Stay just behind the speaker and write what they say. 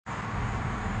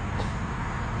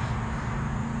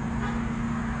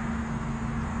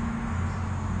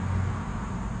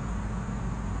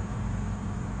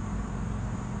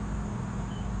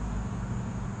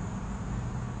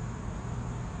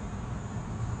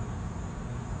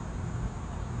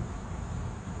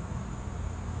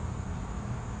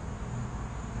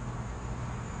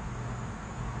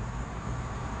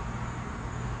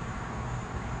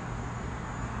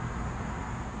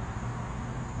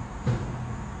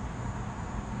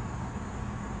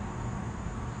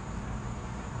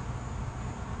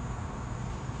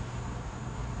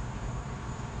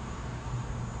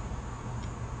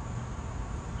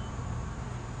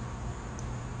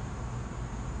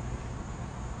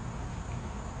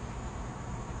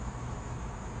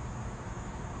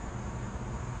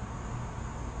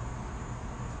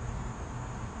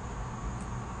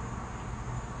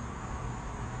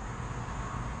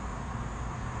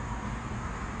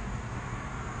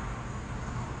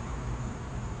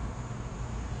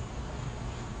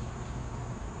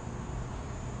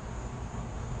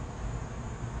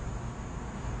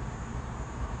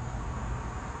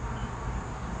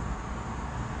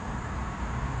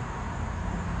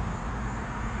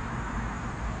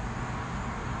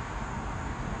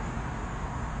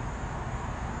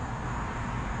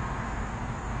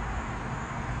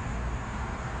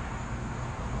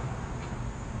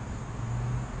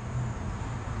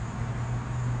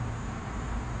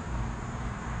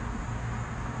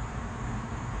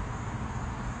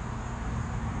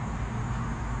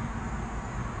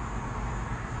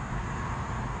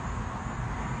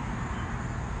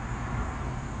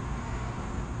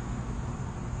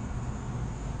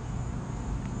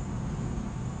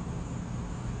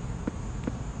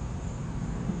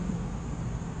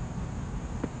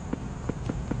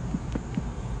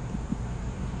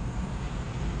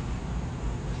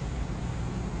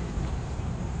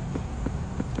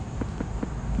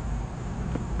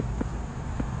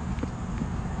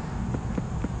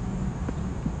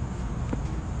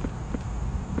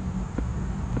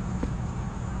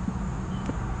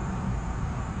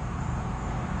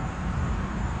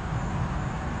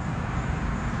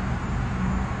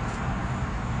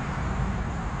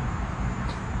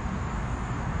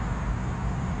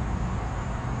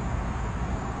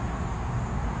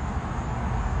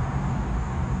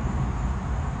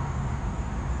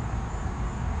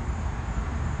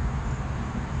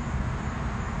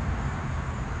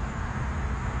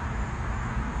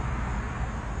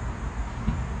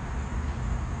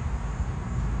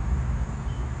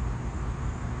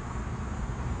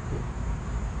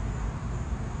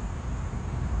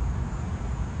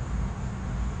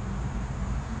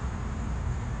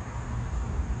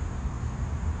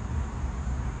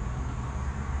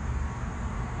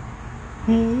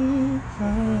If I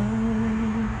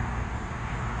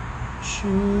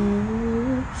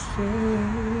should say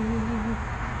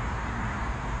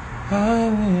I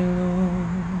will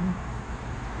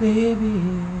only be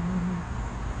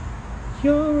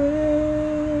your way,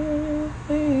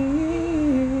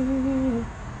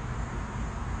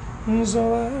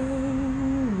 so I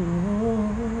know,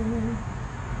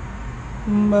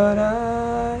 but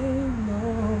I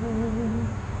know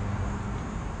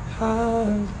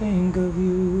I'll think of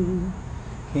you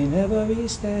in every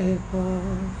step of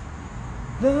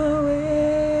the way.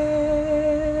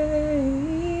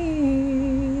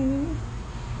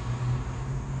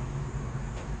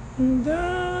 And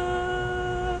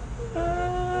I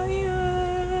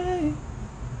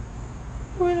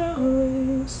will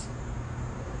always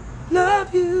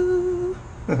love you.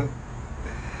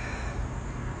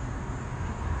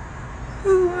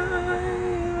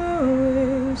 I'll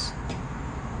always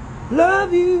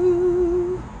love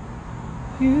you,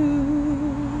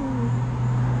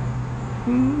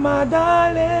 my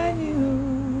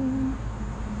darling,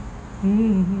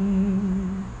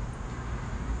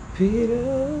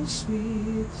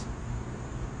 bittersweet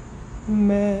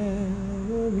memories.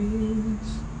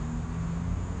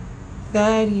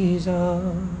 That is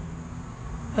all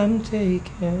I'm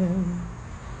taking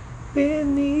with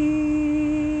me.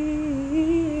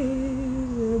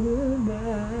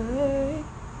 Goodbye.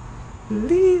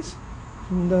 Please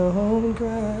don't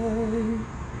cry.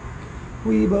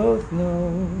 We both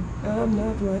know I'm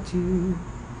not what you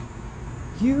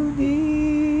need.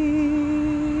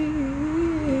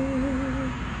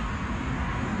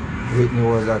 Whitney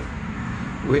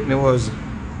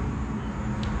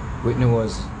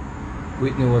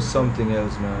was something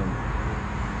else, man.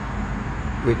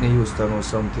 Whitney Houston was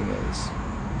something else.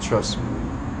 Trust me.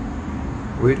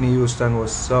 Whitney Houston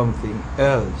was something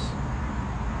else.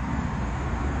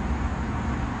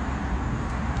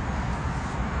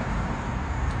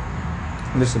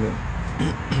 Listen to me.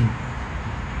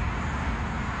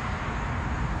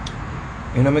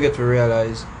 You know, I get to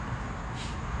realize,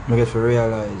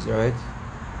 right?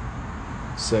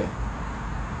 Say,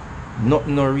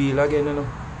 nothing no real again, you know.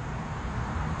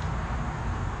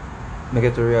 I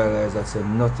get to realize that say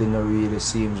nothing no really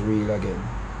seems real again.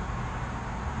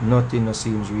 Nothing no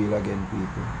seems real again,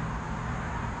 people.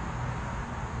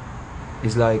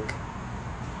 It's like,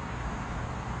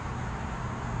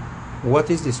 what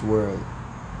is this world?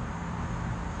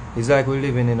 It's like we're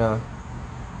living in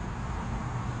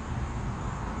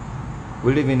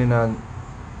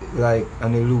like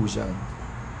an illusion.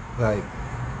 Like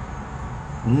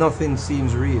nothing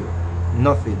seems real.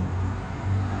 Nothing.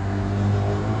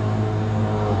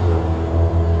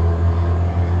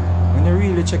 When you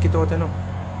really check it out, you know,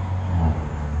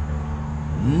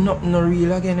 nothing no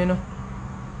real again, you know.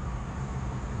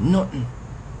 Nothing.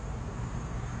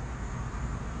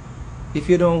 If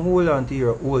you don't hold on to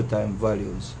your old-time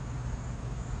values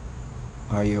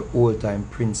or your old-time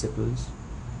principles,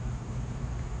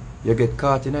 you get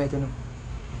caught in it, you know.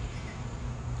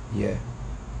 Yeah,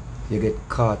 you get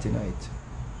caught in it.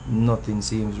 Nothing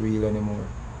seems real anymore.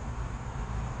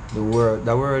 The world,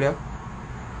 yeah,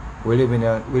 we're living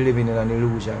in an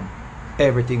illusion.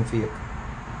 Everything fake.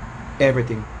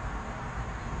 Everything.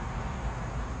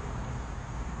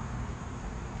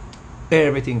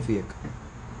 Everything fake.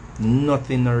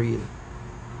 Nothing real.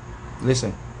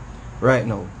 Listen, right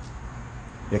now,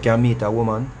 you can meet a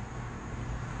woman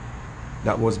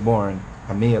that was born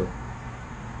a male,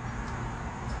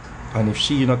 and if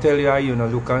she not tell you, you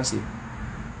not look and see,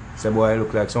 say, boy, I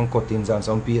look like some cuttings and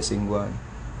some piercing going,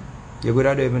 you would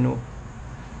have even know.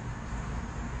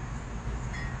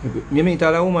 You meet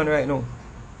a woman right now,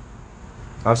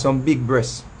 have some big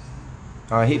breasts,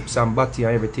 and hips and body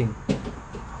and everything,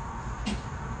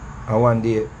 and one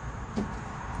day,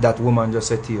 that woman just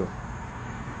said to you,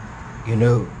 you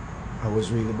know, I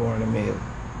was really born a male.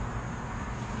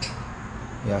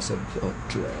 Yeah, I said, oh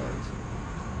God.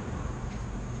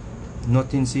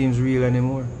 Nothing seems real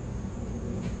anymore.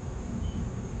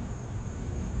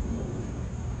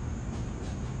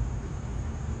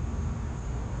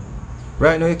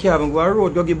 Right now you can't even go on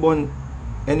road, go get bun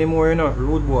anymore, you know,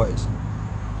 road boys.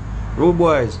 Road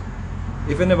boys.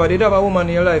 If you never did have a woman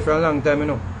in your life for a long time, you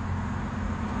know,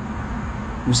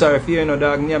 I'm sorry for you, you know,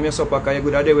 dog, name your supper because you're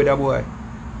good at day with a boy.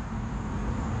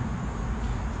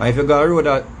 And if you go on road,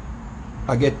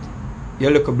 I get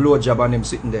your little blow job and them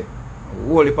sitting there.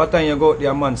 Whole heap of time you go out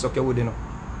there, man, suck your wood, you know.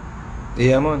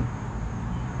 Yeah, man.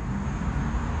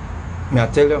 I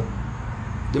tell you,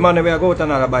 the man that we go out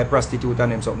and buy prostitute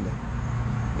and them something there.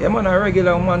 Yeah, man, a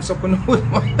regular man sucking the wood,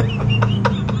 man.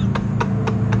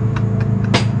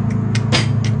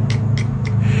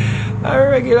 A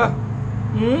regular.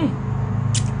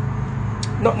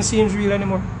 Nothing seems real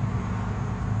anymore.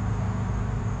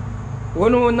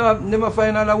 When you never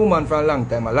find a woman for a long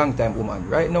time woman,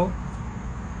 right now.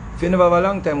 If you never have a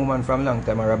long time woman from a long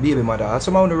time or a baby mother, or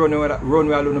someone run with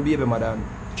alone a baby mother and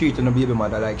treat a baby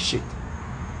mother like shit.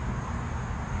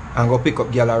 And go pick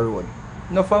up girl a road.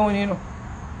 No found, you know.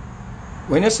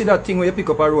 When you see that thing where you pick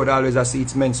up a road, always I see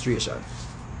it's menstruation.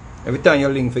 Every time you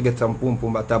link forget some pum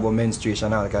pum but about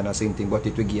menstruation, all kind of same thing, but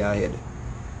it will give you a head.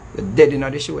 You're dead in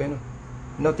the show, you know.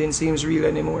 Nothing seems real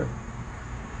anymore.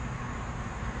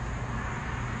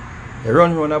 You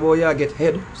run about you get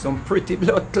head, some pretty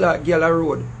blood clot girl a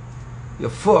road. You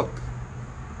fuck.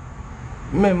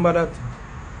 Remember that.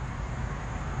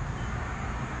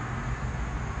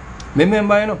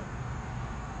 Remember, you know.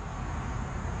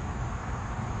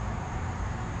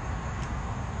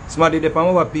 Somebody did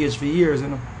on our page for years, you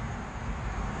know.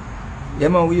 Yeah,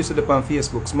 man, we used to dip on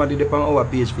Facebook. Somebody did on our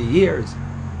page for years.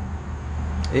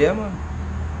 Yeah, man.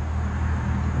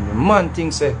 And the man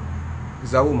thinks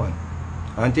he's a woman.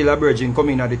 Until a virgin come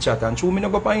in at the chat and show me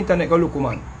not go on internet go look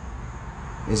woman.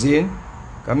 You see?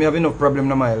 Because I have enough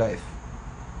problem in my life.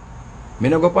 I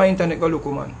not go on internet go look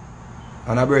woman.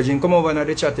 And a virgin come over in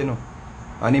the chat, you know.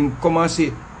 And him come and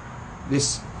see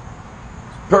this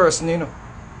person, you know.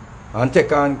 And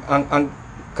take and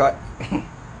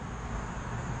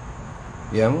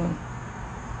yeah, man.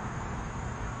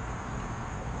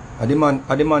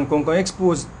 And the man come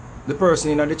expose the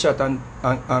person in the chat and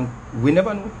we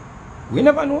never know. We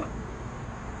never know.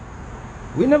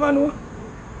 We never know.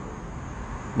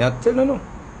 Me I tell you no.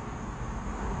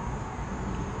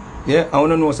 Yeah, I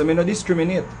wanna know so I don't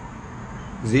discriminate.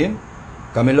 See?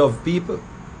 Because I love people.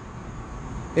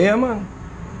 Yeah, man.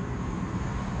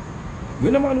 We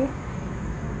never know.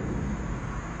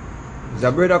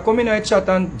 The brother come in the chat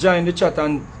and join the chat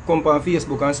and come on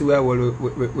Facebook and see where I will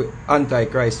with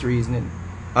anti-Christ reasoning,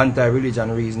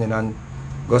 anti-religion reasoning and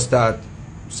go start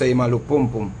say him a look pum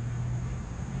pum.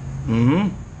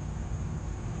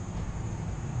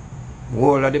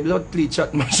 Wall of the blood clean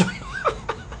chat mash up.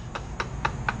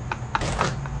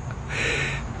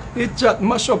 The chat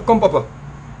mash up, come papa.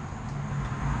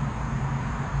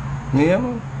 Yeah,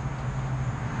 man.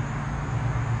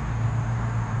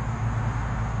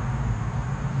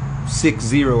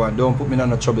 And don't put me in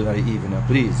no trouble in the evening,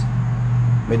 please.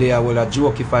 Maybe I will a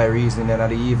jokify reason in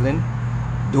the evening.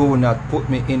 Do not put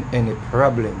me in any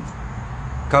problems.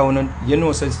 Because you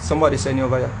know, somebody send you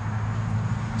over here.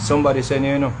 Somebody send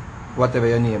you, you know, whatever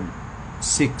your name.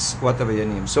 6, whatever your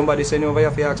name. Somebody send you over here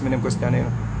if you ask me them question, you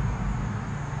know.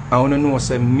 I want to know,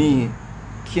 say, me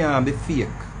can't be fake.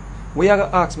 Why you going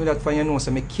to ask me that for you know,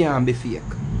 say, me can't be fake?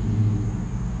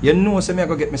 You know, say, me I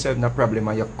go get myself in a problem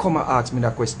and you come and ask me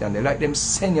that question. They like them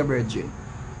send your virgin.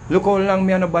 Look how long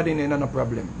me and nobody in no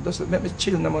problem. Just make me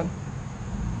chill, no, man.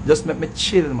 Just make me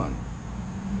chill, man.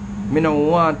 Me no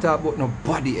want to talk about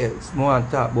nobody else. I want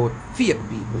to talk about fake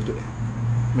people today.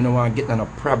 Me no want to get no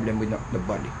problem with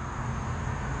nobody.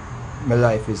 My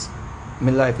life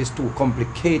is too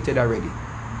complicated already.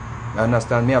 You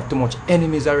understand? Me have too much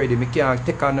enemies already. Me can't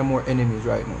take on no more enemies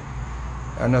right now.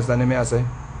 You understand me I say?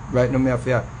 Right now me have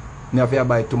to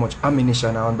buy too much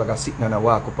ammunition and bag of sitting and I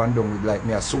walk up and down with like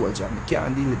me a soldier. Me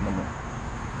can't deal with no more.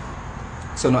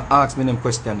 So now ask me them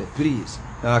questions, please.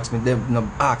 Ask me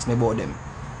about them.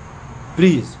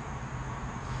 Please.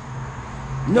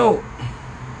 No.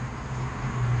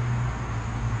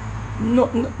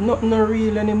 Nothing not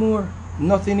real anymore.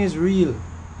 Nothing is real.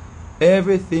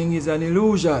 Everything is an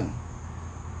illusion.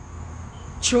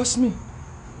 Trust me.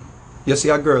 You see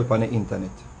a girl on the internet.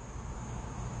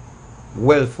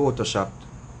 Well photoshopped.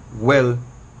 Well,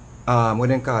 what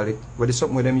they call it? What is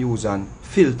something with them use and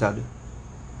filtered.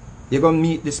 You're going to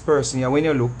meet this person here when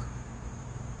you look.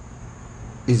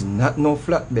 Is not no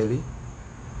flat belly.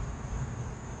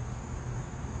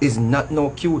 Is not no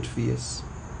cute face.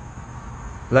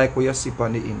 Like what you see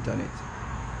on the internet.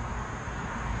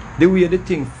 The way the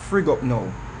thing frig up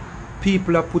now.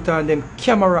 People are put on them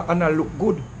camera and I look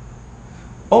good.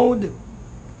 How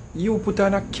you put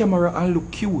on a camera and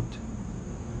look cute?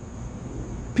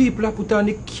 People are put on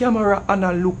the camera and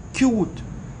I look cute.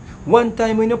 One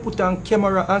time when you put on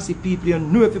camera and see people, you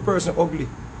know if a person ugly.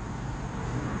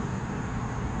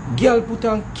 Girl put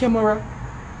on camera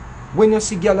when you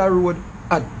see girl a road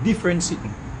at different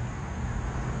sitting.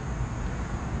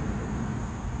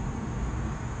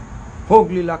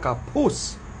 Ugly like a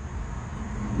puss.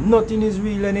 Nothing is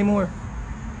real anymore.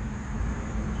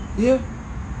 Yeah.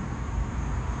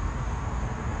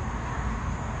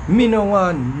 Me no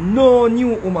want no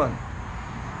new woman.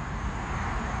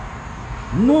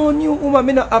 No new woman.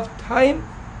 Me no have time.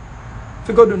 if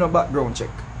you go do no background check.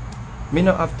 Me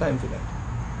not have time for that.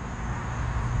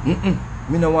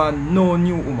 Me no want no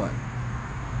new woman.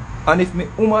 And if me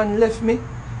woman left me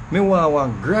want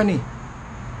one granny.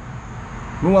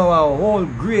 Me want one whole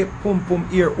grey pum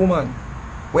ear woman.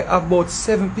 We have about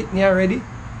 7 pitney already.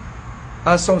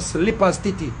 And some slippers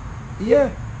titty. Yeah.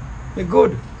 Me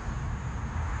good.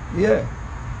 Yeah.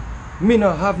 Me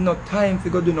no have no time to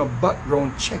go do no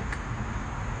background check.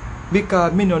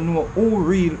 Because me no know who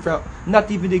real from.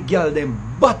 Not even the girl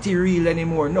them body real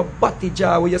anymore. No body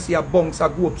jaw where you see a bounce a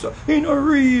go up so. It not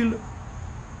real.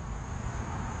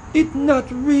 It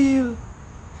not real.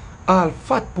 All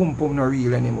fat pum no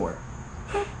real anymore.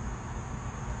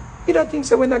 You don't think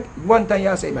so when one time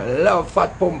you say I love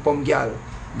fat pum girl.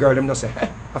 Girl them no say,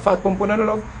 a fat pum no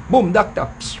love. Boom, doctor.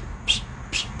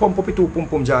 Pump up it two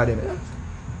pum jaw them.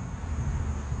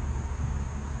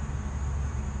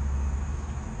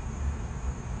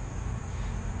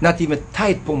 Not even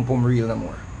tight pum real no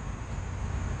more.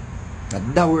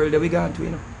 Not that world that we gone to,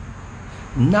 you know.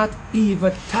 Not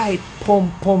even tight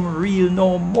pum real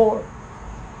no more.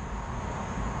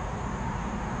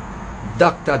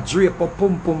 Doctor drape up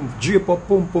pum, clip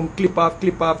off,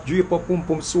 drape up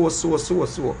pum, so.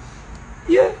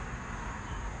 Yeah.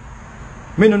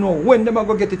 Me no know when them a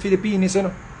go get it for the penis, you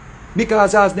know.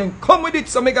 Because as them come with it,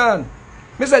 so me gone.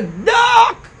 Me said,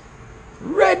 Doc!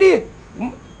 Ready!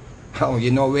 Oh,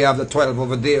 you know, we have the 12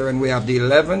 over there, and we have the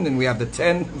 11, and we have the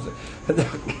 10.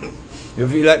 You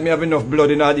feel like me have enough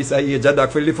blood in all this age, Doc,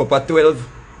 for live up at 12.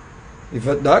 If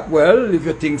you Doc, well, if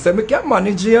you think so, me can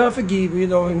manage you and forgive, you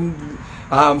know.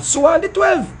 So on the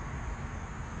 12.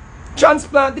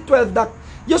 Transplant the 12, Doc.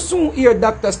 You soon hear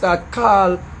doctor start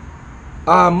call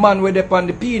man with up on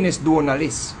the penis donor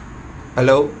list.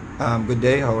 Hello, good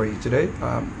day, how are you today?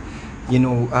 You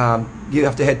know, you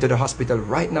have to head to the hospital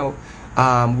right now.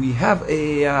 We have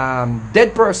a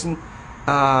dead person.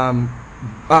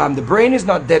 The brain is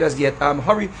not dead as yet.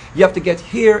 Hurry, you have to get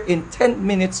here in 10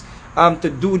 minutes to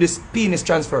do this penis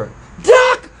transfer.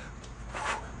 Doc!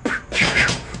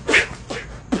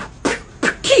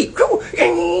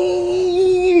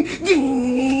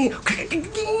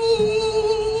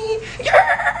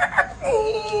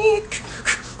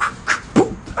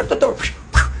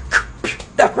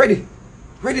 Doc, ready.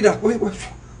 Ready, Doc. Wait.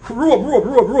 Robe.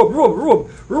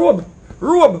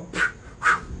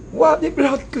 What the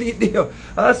blood cleat there?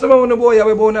 Some of the boy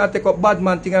we born to take up bad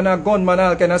man thing and a gunman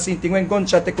all kind of scene thing when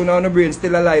gunshot take on the brain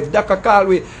still alive. Doc call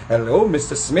we, hello,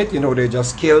 Mr. Smith, you know they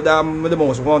just killed the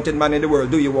most wanted man in the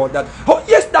world. Do you want that? Oh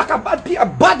yes, Doc, a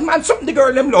bad man, something the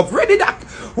girl them love. Ready, Doc?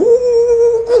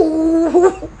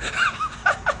 Ooh.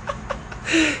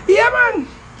 Yeah, man.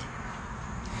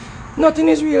 Nothing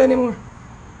is real anymore.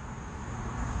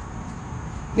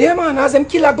 Yeah, man, as them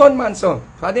kill a gunman, son.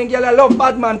 I think y'all love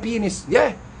bad man penis.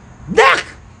 Yeah. Doc!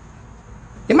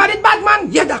 You married bad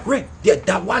man? Yeah, Doc, right. Yeah,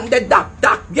 that one, that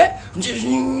Doc, yeah.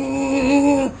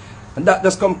 And that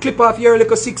just come clip off here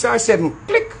like a 6 or 7.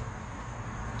 Click.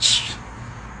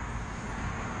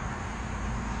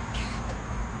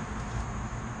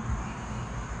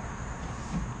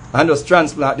 And just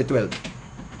transplant the 12.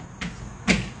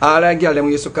 All that girl them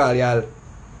used to call y'all.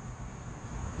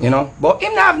 You know, but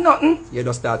him not have nothing. You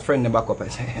just start friending back up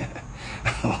and say,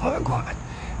 oh God,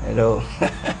 hello.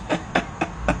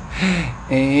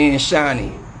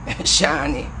 Shani.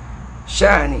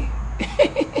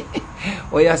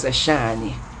 Oh, you say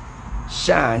Shani.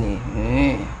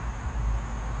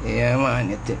 Yeah,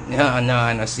 man.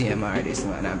 No, see him or this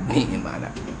man. I'm me,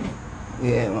 man.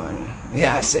 Yeah, man.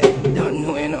 Yeah, I say, don't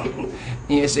know, you know.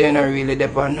 You say you not really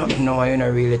depend on nothing, no, you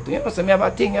not really. You know, so me have a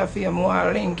thing you feel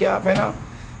more link you up, you know.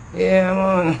 Yeah,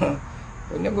 man.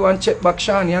 When you go and check back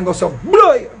Shani and go so,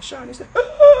 bloy! Shani say,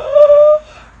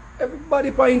 everybody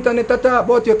on internet talk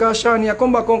about you because Shani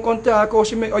come back and talk how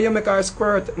you make her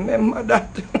squirt. Remember that.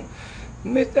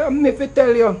 Me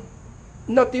tell you,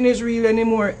 nothing is real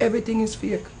anymore. Everything is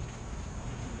fake.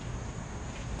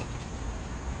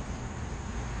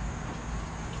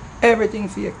 Everything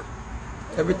fake.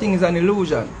 Everything is an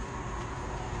illusion.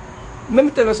 Let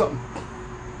me tell you something.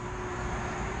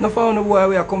 No found a boy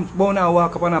where I come born and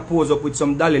walk up and I pose up with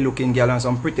some dolly looking girl and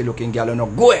some pretty looking girl and no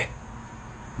go away.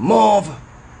 Move.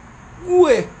 Go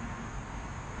away.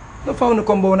 No found a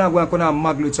come born and go and come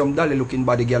mag with some dolly looking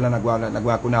body girl and I go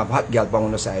and have hot girl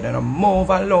on the side and I move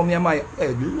and love me and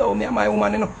my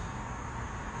woman, you know.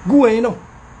 Go away, you know.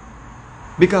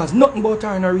 Because nothing about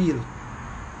her not real.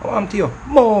 I want to you.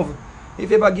 Move. If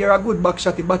you ever get a good back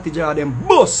shot, the body jar them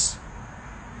bust.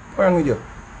 What's wrong with you?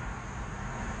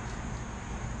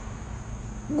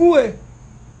 Go away.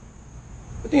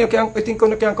 You think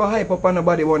you can hype up on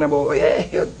nobody one about, oh, yeah,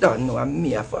 you don't know,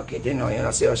 me a fuck it, you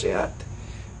know, see how she at.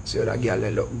 See how that girl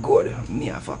look good, me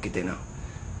a fuck it, you know.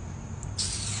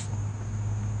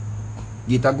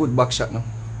 Get a good back shot now.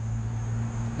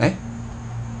 Eh?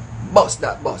 Bust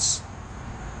that boss.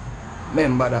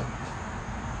 Remember that.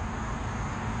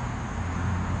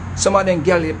 Some of them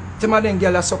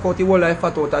girls suck out the whole life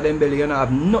fat out of them belly, you know,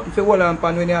 have nothing for hold on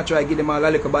pan when you try to give them all a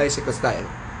little bicycle style.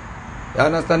 You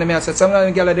understand me? I said some of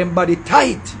them girls them body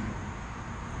tight.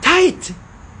 Tight.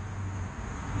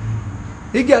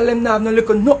 The girl them have no look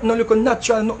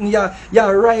natural, nothing. You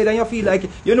ride and you feel like,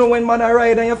 you know when man a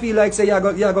ride and you feel like say you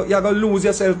go lose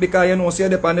yourself because you know say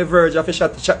you're on the verge of a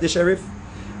shot the sheriff.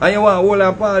 And you want to hold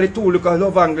on pan the two look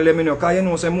love angle, you know, because you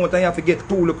know say more time you have to get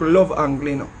two look love angle,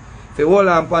 you know. If you hold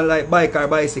on pan like bike or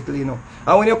bicycle, you know.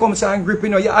 And when you come and grip, you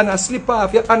know, you're gonna slip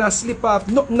off,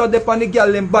 Nothing not depend on the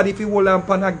girl them body if you hold on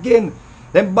pan again.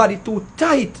 Them body too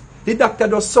tight. The doctor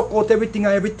does suck out everything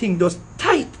and everything does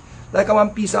tight. Like a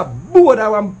one piece of board, I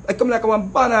come like a one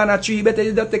banana tree. Better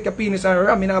you just take a penis and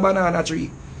ram in a banana tree.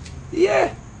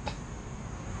 Yeah.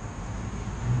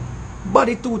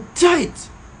 Body too tight.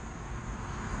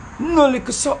 No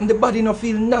little something, the body no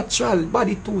feel natural.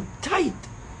 Body too tight.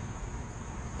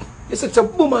 You said a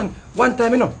woman, one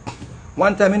time, you know,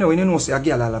 when you know, say a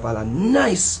girl have a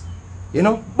nice, you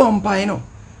know, bumper, you know.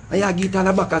 And you get on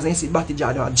the back and you see body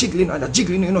jar, jiggling,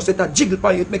 you know, say that jiggle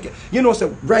pan, you make it, you know,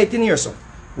 say right in here, so.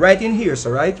 Right in here,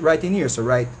 so right? Right in here, so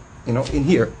right, you know, in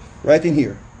here. Right in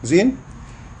here. See?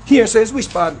 Here says which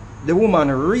part the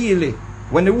woman really,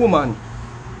 when the woman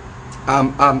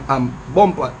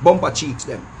bumper cheeks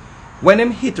them. When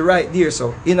them hit right there,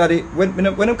 so in the when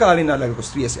them call in that little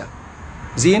space, yeah.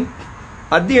 See?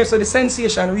 At there, so the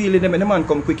sensation really them and the man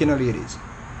come quick, you know, ladies.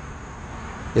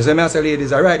 You see me I say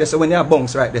ladies, alright, so when you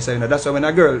bounce right there, so, you know, that's why when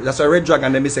a girl, that's why red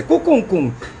dragon them say kukung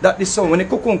kung. That the sound when the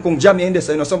kukung kung jam you in there,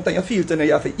 so, you know, sometimes you feel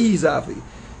you have to ease off it.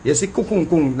 You see kukung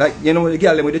kung, like you know the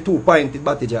girl them with the 2-pointed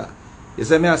body jar. You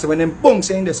see me I say when them bounce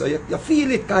in there, so you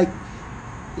feel it like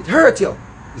it hurt you.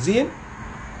 See?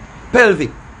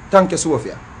 Pelvic. Thank you,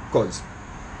 Sophia. Cause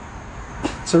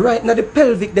so right now the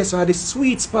pelvic that's why the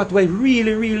sweet spot where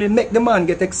really make the man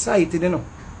get excited, you know.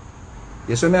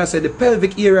 You see me I say the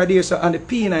pelvic area there, so and the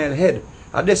penile head.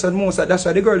 And that's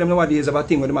why the girl them nowadays have a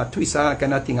thing with them a twist and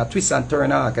kind of thing, a twist and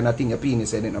turn and kind of thing your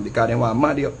penis head, you know, because they want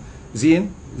mad you.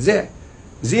 Zin?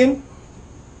 Zin?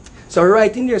 So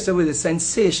right in there, so where the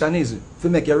sensation is to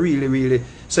make you really.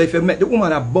 So if you make the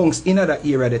woman a bounce in that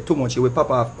area there too much, you will pop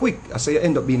off quick. So you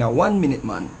end up being a 1 minute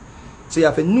man. So you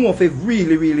have to know if you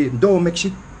really don't make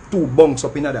shit too bounce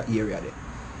up in that area there.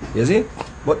 You see?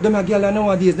 But them a girl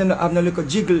nowadays, they don't have no little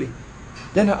jiggly.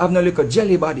 They don't have no little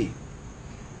jelly body.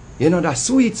 You know that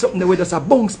sweet something the way just a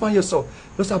bounce pan you so.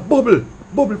 Just a bubble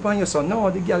pan you so. Now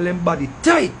the girl them body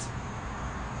tight.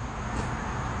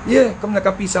 Yeah, come like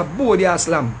a piece of board you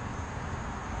slam.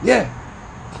 Yeah.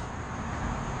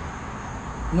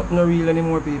 Not no real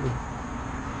anymore, people.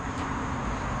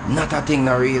 Not a thing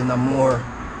no real no more.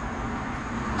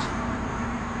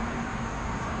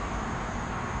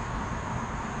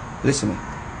 Listen me.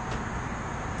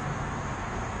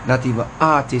 Not even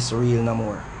artists real no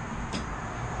more.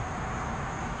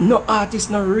 No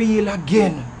artist no real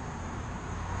again.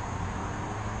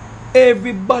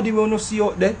 Everybody wanna see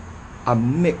out there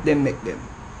and make them.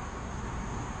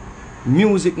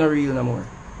 Music no real no more.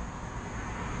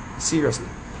 Seriously.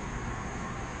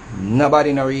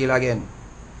 Nobody no real again.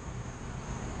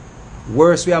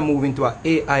 Worse, we are moving to an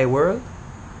AI world.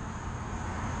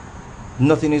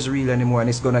 Nothing is real anymore and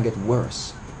it's gonna get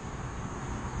worse.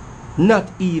 Not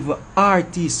even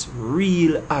artists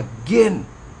real again.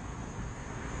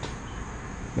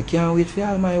 I can't wait for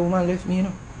all my woman left me, you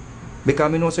know.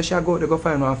 Because I know so she go to go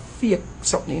find one fake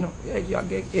something, you know. A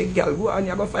girl go and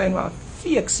you go find one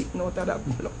fake sick note of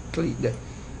that blood cleat there.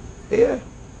 Yeah.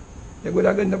 You go to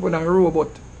end up on a robot.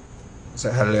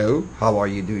 Say, hello, how are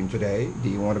you doing today? Do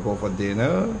you want to go for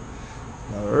dinner?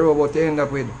 A robot you end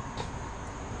up with.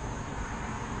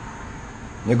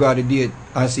 You go to the date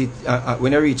and see,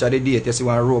 when you reach at the date, you see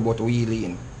one robot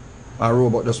wheeling. A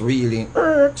robot just wheeling.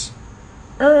 Irks.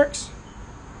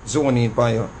 Zoning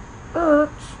by you.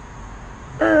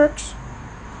 Irks.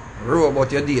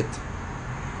 Robot your date.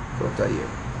 Go to here.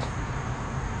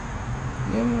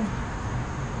 Yeah.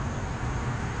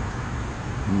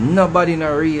 Nobody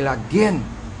not real again.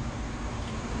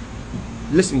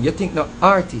 Listen, you think no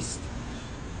artist.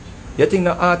 You think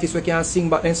no artist we can sing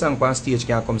back then song on stage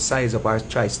can come size up or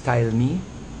try style me?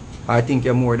 I think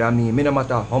you're more than me. Me no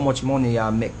matter how much money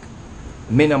you make.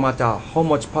 Me no matter how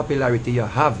much popularity you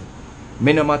have.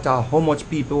 Me no matter how much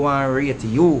people want to rate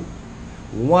you.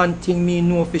 one thing me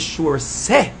know for sure,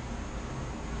 say,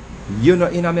 you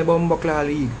not in a me Bumbleclaw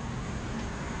league.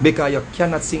 Because you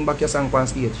cannot sing back your song on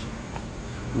stage.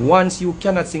 Once you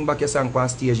cannot sing back your song on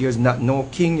stage, you're not no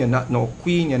king, you're not no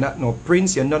queen, you're not no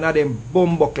prince, you're none of them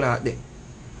Bumbleclaw there.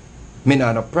 Me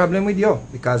not no problem with you,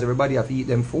 because everybody have to eat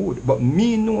them food. But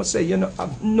me know say you not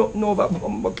have nothing over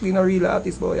Bumbleclaw a real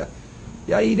artist, boy.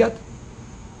 You idiot.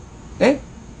 Eh?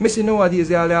 Me see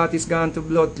nowadays all the artists gone to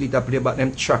Bloodclot to play back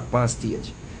them track on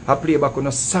stage. I play back on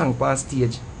a song on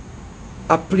stage.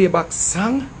 A playback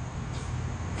song?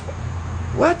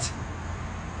 What?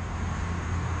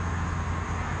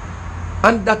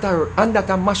 And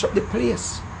that mash up the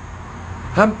place.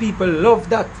 And people love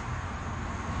that.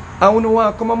 And when you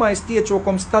want to come on my stage show,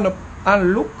 come stand up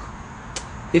and look.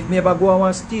 If me ever go on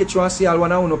one stage show and see all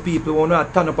one of you people who want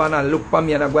to stand up and look for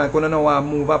me and I go and come and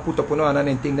move and put up on and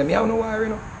anything, then me have no worry, you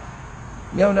know.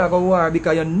 Me have no go worry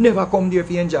because you never come there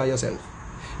to enjoy yourself.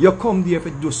 You come there to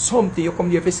do something. You come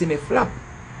there to see me flap.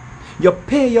 You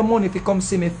pay your money to come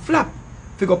see me flap.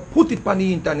 If you go put it on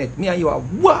the internet, me and you are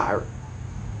war.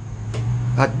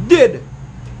 I did.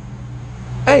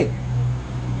 Hey.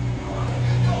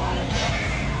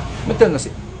 Me tell you,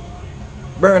 see.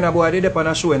 Burna Boy did up on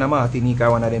a show in a Martinique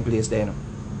or one of them places there, you know.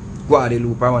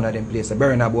 Guadeloupe or one of them places.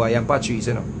 Burna Boy and Patrice,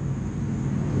 you know.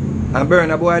 And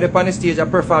Burna Boy did up on the stage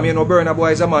and perform, you know. Burna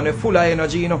Boy is a man full of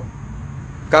energy, you know.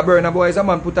 Because Burna Boy is a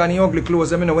man put on the ugly clothes,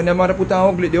 them, you know. When them mother put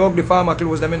on the ugly farmer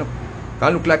clothes, them, you know.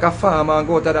 Can look like a farmer and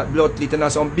go to that Bloodclot and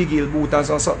have some big heel boot and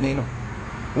some something, you know.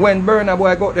 When Burna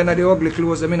Boy got them the ugly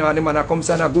clothes, them, you know, and the man comes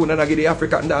and go and give the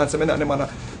African dance, you know, and the man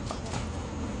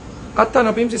I turn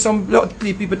up him, see some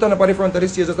Bloodclot people turn up at the front of the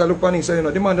stage just to look on him, so, you know,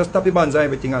 the man just tap the bands and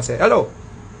everything and say, hello,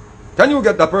 can you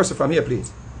get that person from here,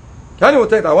 please? Can you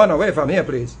take that one away from here,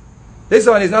 please? This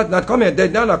one is not coming, they're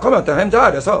not coming to him,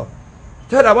 Jordan, so.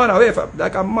 Take that one away from,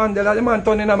 like a man, the man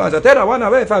turning him and say, take that one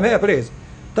away from here, please.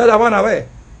 Take that one away.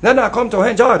 Then I come to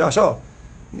him, Jordan, so.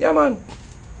 Yeah, man.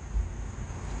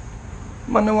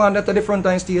 Man, no one that at the front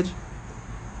line stage.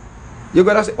 You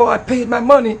gotta say, oh, I paid my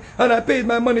money, and I paid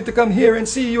my money to come here and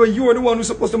see you, and you are the one who's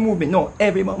supposed to move me. No,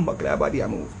 every man back there body I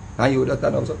move. And you that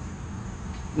also.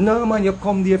 No, man, you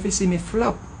come there to see me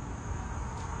flop.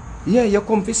 Yeah, you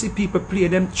come to see people play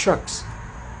them tracks.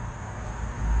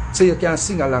 So you can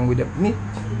sing along with them. Me?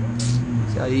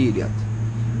 You're an idiot.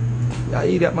 You're an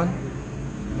idiot, man.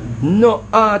 No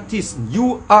artist,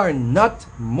 you are not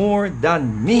more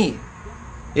than me.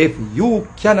 If you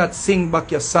cannot sing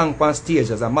back your song on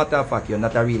stage, as a matter of fact, you're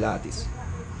not a real artist.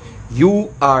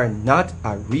 You are not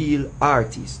a real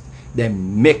artist.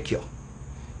 Then make you.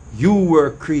 You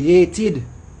were created.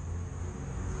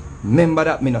 Remember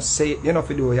that, me not say, you know, if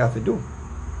you do what you have to do.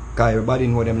 Because everybody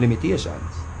know them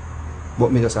limitations.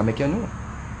 But me just make you know.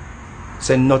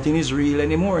 Say nothing is real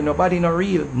anymore. Nobody not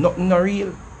real. Nothing not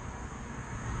real.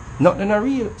 Nothing not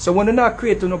real. So when you not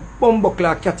create no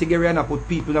Bumbleclaw category and I put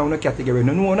people in a category,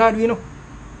 no what not do, you know.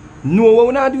 Know what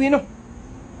we not do, you know.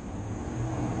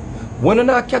 When you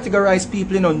not categorize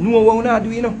people, you know what we not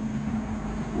do, you know.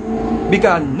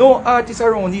 Because no artist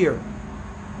around here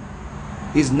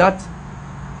is not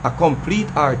a complete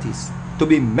artist to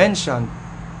be mentioned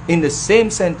in the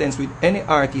same sentence with any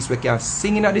artist who can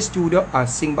sing in at the studio and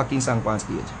sing back in song on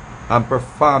stage and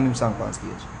perform in song on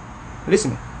stage.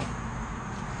 Listen.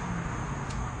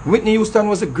 Whitney Houston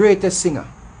was the greatest singer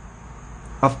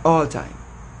of all time.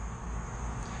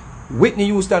 Whitney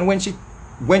Houston, when she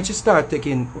started,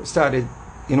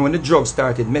 you know, when the drugs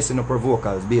started messing up her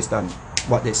vocals based on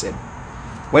what they said.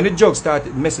 When the drugs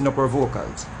started messing up her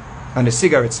vocals and the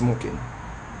cigarette smoking,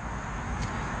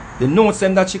 the notes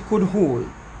them that she could hold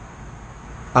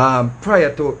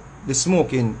prior to the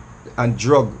smoking and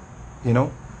drug,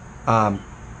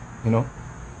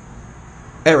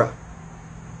 era.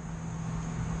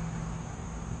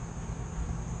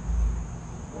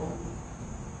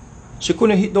 She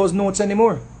couldn't hit those notes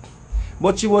anymore.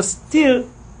 But she was still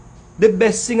the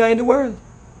best singer in the world.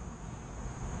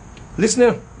 Listen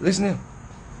here, listen here.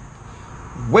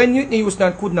 When Whitney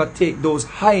Houston could not take those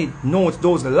high notes,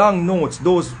 those long notes,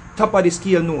 those top of the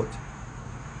scale notes,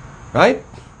 right?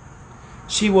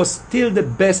 She was still the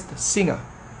best singer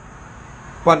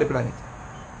on the planet.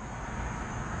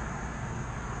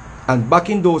 And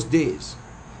back in those days,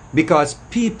 because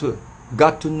people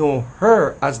got to know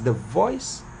her as the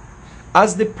voice,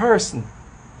 as the person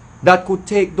that could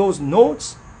take those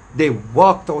notes, they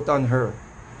walked out on her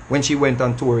when she went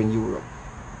on tour in Europe.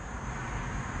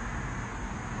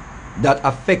 That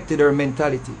affected her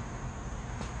mentality.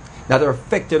 That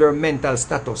affected her mental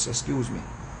status, excuse me.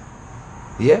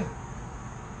 Yeah?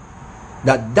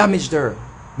 That damaged her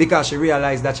because she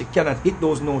realized that she cannot hit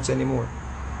those notes anymore.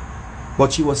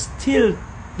 But she was still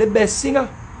the best singer.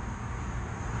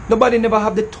 Nobody never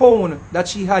have the tone that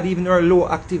she had, even her low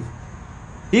octave.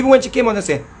 Even when she came on and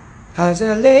said, as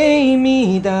I lay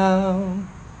me down,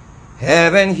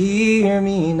 heaven hear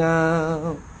me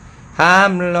now,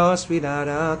 I'm lost without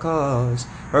a cause.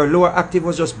 Her lower octave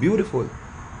was just beautiful.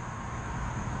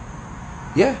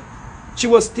 Yeah. She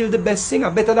was still the best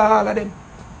singer, better than all of them.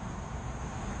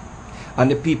 And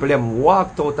the people them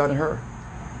walked out on her.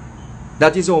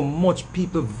 That is how much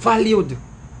people valued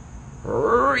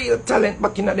real talent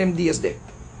back in them days there.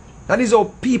 That is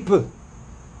how people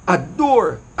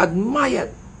adored,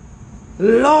 admired,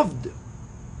 loved,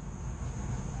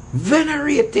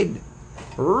 venerated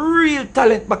real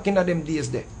talent back in them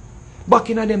days there. Back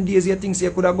in them days, you think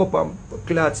you could have go up on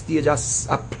cloud stage as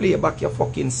a play back your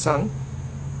fucking song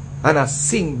and I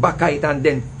sing back it, and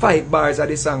then 5 bars of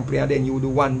the song play, and then you do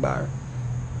 1 bar.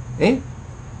 Eh?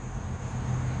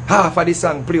 Half of the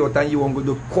song play out and you won't go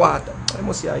do quarter. I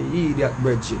must say, I idiot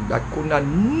virgin. That could not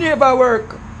never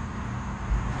work.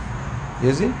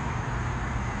 You see?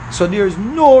 So there's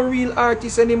no real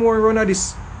artist anymore around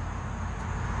this.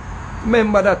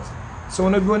 Remember that. So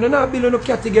when you're not building a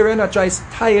category and try to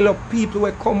style up people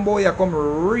who come boy and come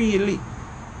really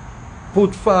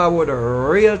put forward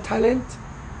real talent,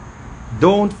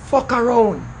 don't fuck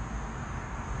around.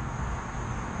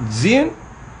 Zin,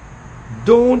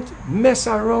 don't mess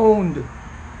around,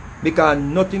 because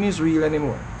nothing is real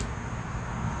anymore.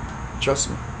 Trust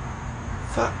me.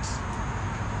 Facts.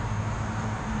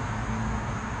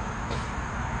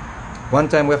 One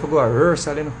time we have to go a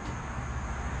rehearsal, you know.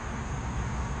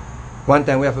 One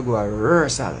time we have to go a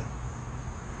rehearsal.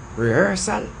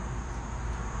 Rehearsal.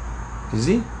 You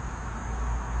see?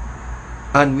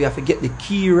 And we have to get the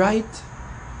key right.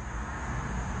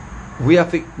 We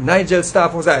have to, Nigel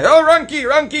staff was like, oh,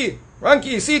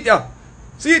 Ranky, sit ya.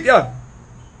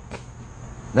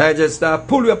 Nigel staff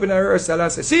pull you up in a rehearsal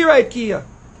and say, see right key ya.